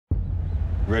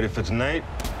Ready for tonight?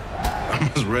 I'm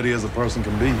as ready as a person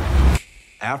can be.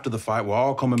 After the fight, we're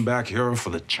all coming back here for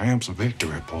the Champs of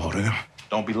Victory party.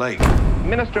 Don't be late.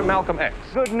 Minister Malcolm X.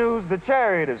 Good news, the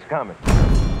chariot is coming. You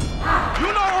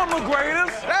know I'm the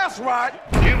greatest. That's right.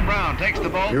 Jim Brown takes the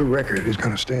ball. Your record is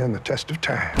gonna stand the test of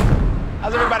time.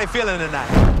 How's everybody feeling tonight?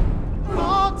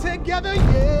 All together,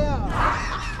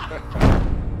 yeah.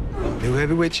 New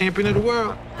heavyweight champion of the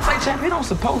world. Say, champ, you don't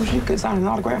suppose you could sign an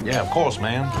autograph? Yeah, of course,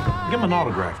 man. Give him an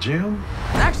autograph, Jim.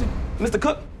 Actually, Mr.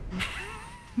 Cooke.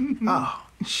 Oh,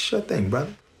 sure thing,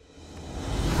 brother.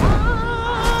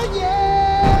 Oh,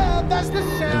 yeah, that's the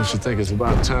sound. Don't you think it's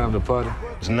about time to party?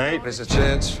 Tonight? It's a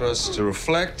chance for us to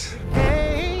reflect.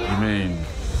 You mean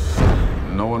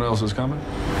no one else is coming?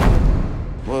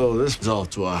 Well, this is off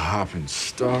to a hopping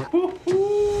start.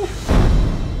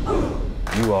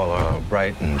 You all are a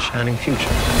bright and shining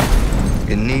future.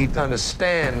 You need to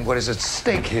understand what is at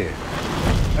stake here.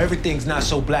 Everything's not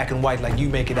so black and white like you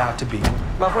make it out to be.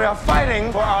 But we are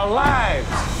fighting for our lives.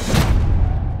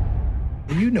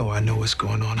 You know I know what's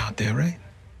going on out there, right?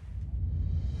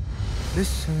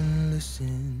 Listen,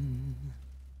 listen.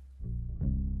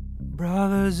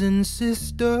 Brothers and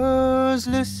sisters,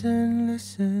 listen,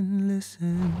 listen,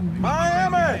 listen.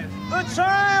 Miami, the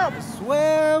champs!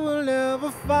 Swear we'll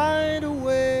never find a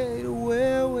way to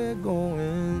where we're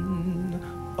going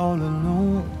all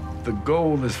alone. The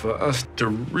goal is for us to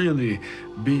really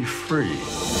be free.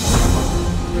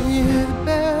 Hear the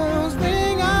bells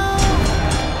ring out.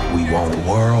 We want a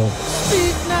world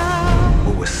Speak now.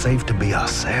 where we're safe to be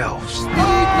ourselves. Speak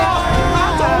now.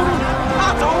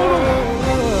 I told him.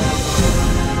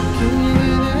 Can you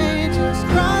hear the angels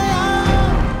cry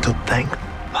out? To think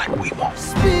like we want.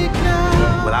 Speak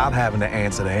now. Without having to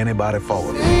answer to anybody for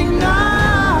it. Speak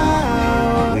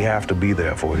now. We have to be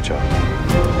there for each other.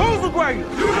 Who's the greatest?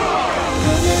 Can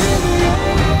you hear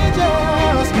the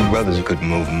angels? You brothers could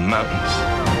move mountains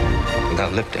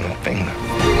without lifting a finger.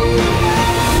 Speak